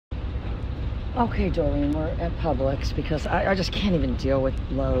Okay, Doreen, we're at Publix because I just can't even deal with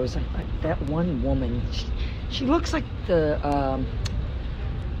Lowe's. That one woman, she looks like the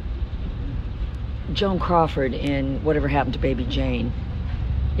Joan Crawford in Whatever Happened to Baby Jane.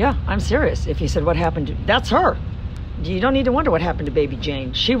 Yeah, I'm serious. If you said what happened to... That's her. You don't need to wonder what happened to Baby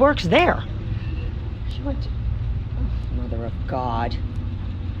Jane. She works there. She went to... Oh, Mother of God.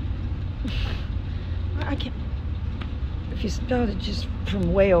 I can't... If you spelled it just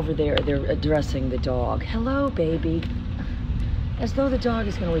from way over there, they're addressing the dog. Hello, baby. As though the dog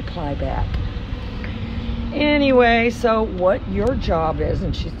is going to reply back. Anyway, so what your job is,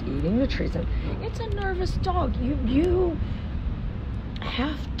 and she's eating the treats, and it's a nervous dog. You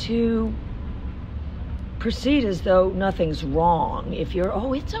have to proceed as though nothing's wrong. If you're,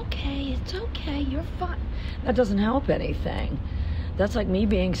 oh, it's okay, you're fine. That doesn't help anything. That's like me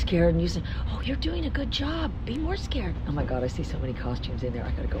being scared and you saying, oh, you're doing a good job. Be more scared. Oh my God, I see so many costumes in there.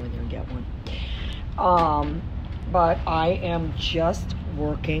 I gotta go in there and get one. But I am just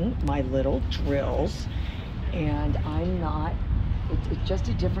working my little drills and I'm not, it's just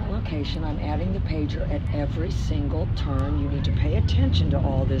a different location. I'm adding the pager at every single turn. You need to pay attention to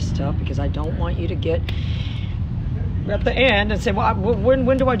all this stuff because I don't want you to get at the end and say, well,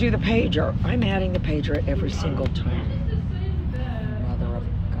 when do I do the pager? I'm adding the pager at every single turn. Mother of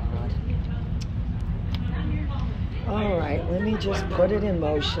God. All right, let me just put it in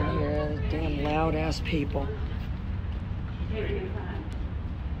motion here. Damn loud ass people. You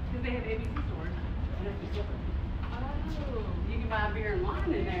can buy beer and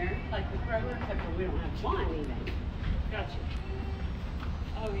wine in there, like the Kroger, except for we don't have wine even. Gotcha.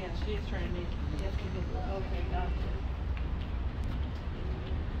 Oh yeah, she is trying to make. Yes, we did. Okay, gotcha.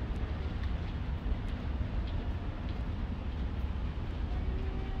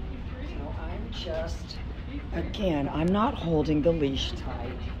 So I'm just, again, I'm not holding the leash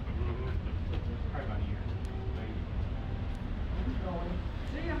tight.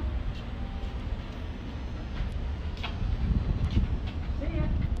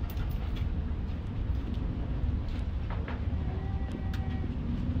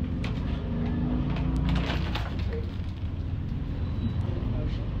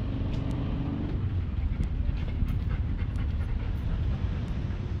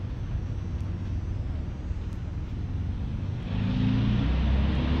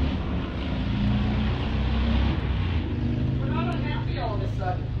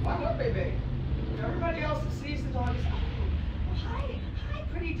 Everybody else that sees the dog is, oh, hi,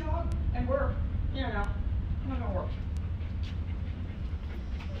 pretty dog. And we're, you know, not gonna work.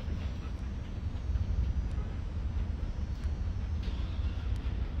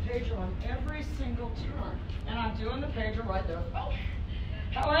 Pager on every single turn. And I'm doing the pager right there. Oh,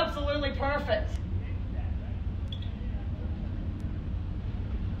 how absolutely perfect.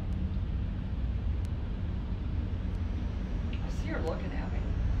 I see her looking at me.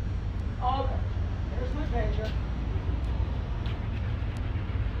 Okay, there's my pager.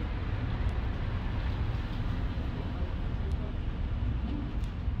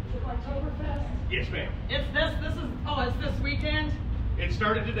 Is it Oktoberfest? Yes, ma'am. It's this weekend? It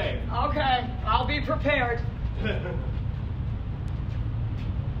started today. Okay, I'll be prepared.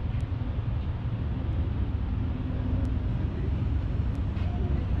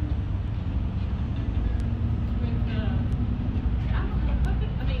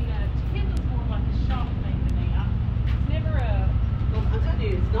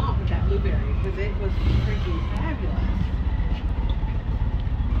 It's not with that blueberry because it was freaking fabulous.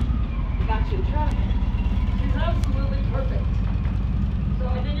 Got you in trouble. She's absolutely perfect. So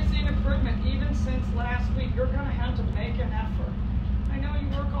I think it's an improvement even since last week. You're gonna have to make an effort. I know you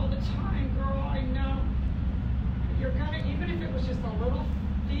work all the time, girl, I know. You're gonna, even if it was just a little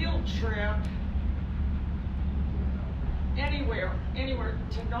field trip, anywhere,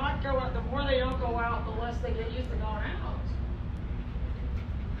 to not go out, the more they don't go out, the less they get used to going out.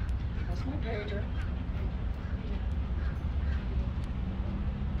 That's my pager.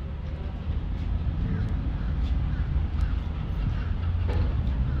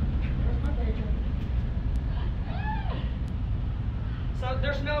 There's my pager. So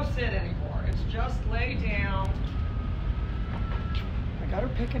there's no sit anymore. It's just lay down. I got her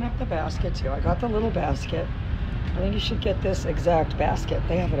picking up the basket too. I got the little basket. I think you should get this exact basket.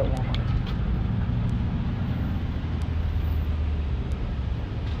 They have it at Walmart.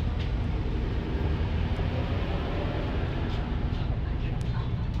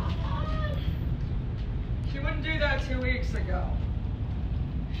 She wouldn't do that 2 weeks ago.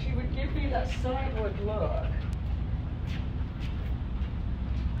 She would give me that sideward look.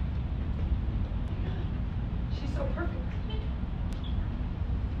 She's so perfect.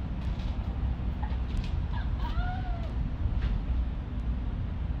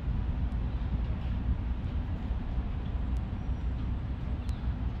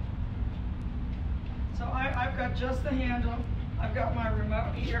 I've got just the handle. I've got my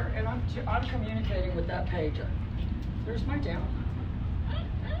remote here, and I'm communicating with that pager. There's my down.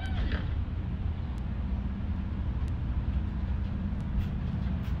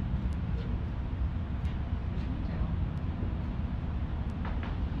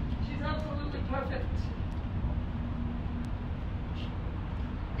 She's absolutely perfect.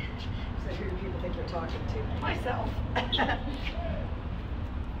 So who do people think you're talking to? Myself. I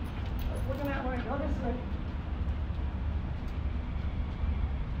was looking at my go this way.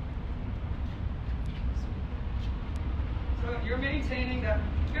 So you're maintaining that.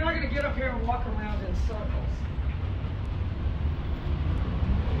 You're not going to get up here and walk around in circles.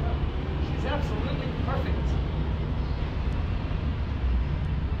 She's absolutely perfect.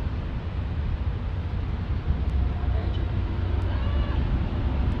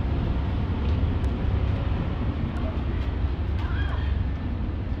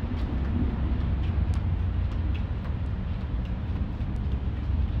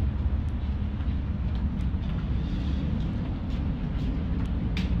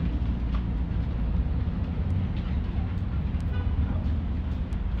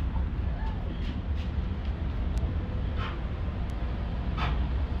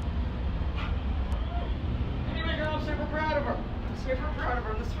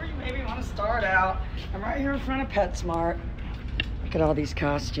 Start out. I'm right here in front of PetSmart. Look at all these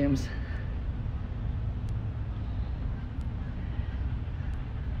costumes.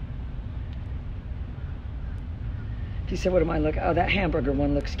 He said, what am I looking? Oh, that hamburger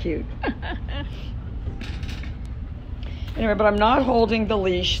one looks cute. Anyway, but I'm not holding the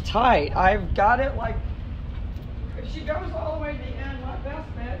leash tight. I've got it like, if she goes all the way to the end, my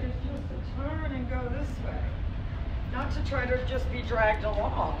best bet is just to turn and go this way. Not to try to just be dragged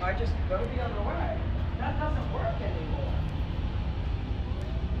along. I just go the other way. That doesn't work anymore.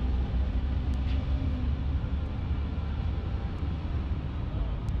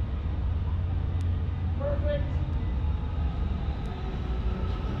 Perfect.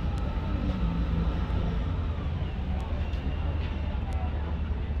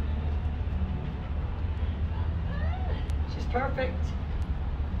 She's perfect.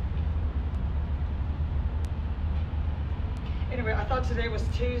 Anyway, I thought today was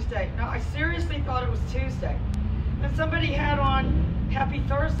Tuesday. No, I seriously thought it was Tuesday. And somebody had on Happy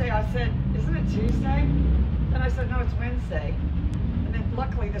Thursday. I said, isn't it Tuesday? Then I said, no, it's Wednesday. And then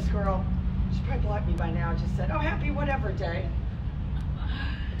luckily this girl, she probably blocked me by now, just said, oh, happy whatever day.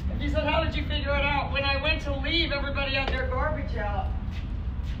 And he said, how did you figure it out? When I went to leave, everybody had their garbage out.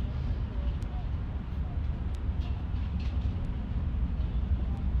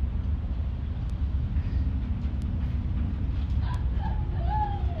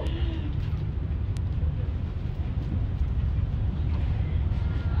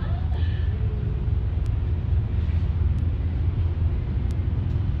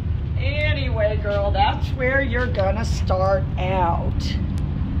 Girl, that's where you're gonna start out.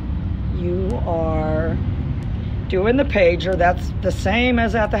 You are doing the pager. That's the same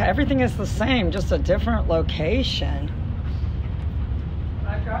as at the, everything is the same, just a different location.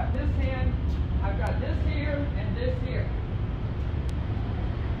 I've got this hand, I've got this here, and this here.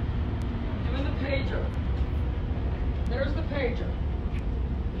 I'm doing the pager. There's the pager.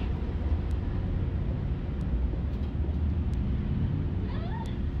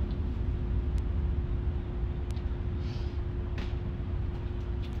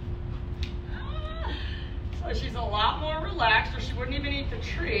 She's a lot more relaxed, or she wouldn't even eat the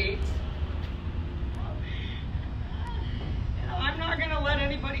treats. And I'm not going to let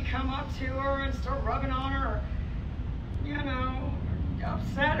anybody come up to her and start rubbing on her, or, you know,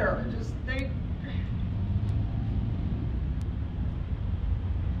 upset her. Just they.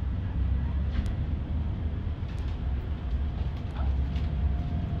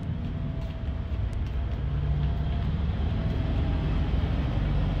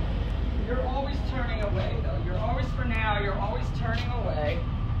 You're always turning away, though. You're always, for now, you're always turning away.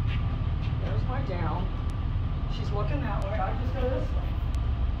 There's my down. She's looking that way. I just go this way.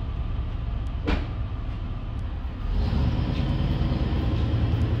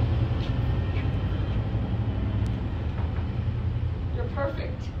 You're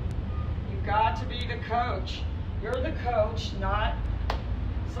perfect. You've got to be the coach. You're the coach, not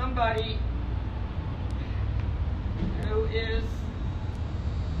somebody who is.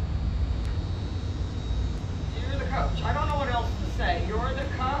 You're the coach. I don't know what else to say. You're the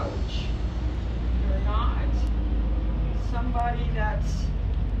coach. You're not somebody that's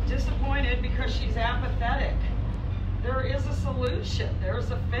disappointed because she's apathetic. There is a solution.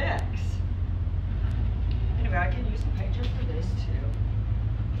 There's a fix. Anyway, I can use the pager for this too.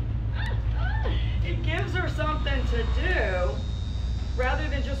 it gives her something to do rather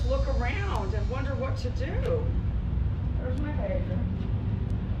than just look around and wonder what to do. There's my pager.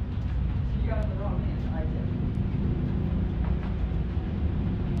 You got the wrong end. I did.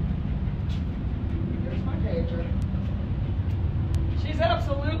 Here's my pager. She's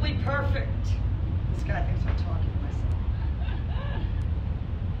absolutely perfect. This guy thinks I'm talking to myself.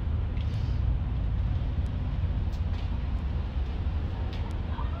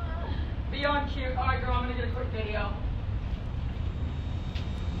 Beyond cute. All right, girl, I'm gonna get a quick video.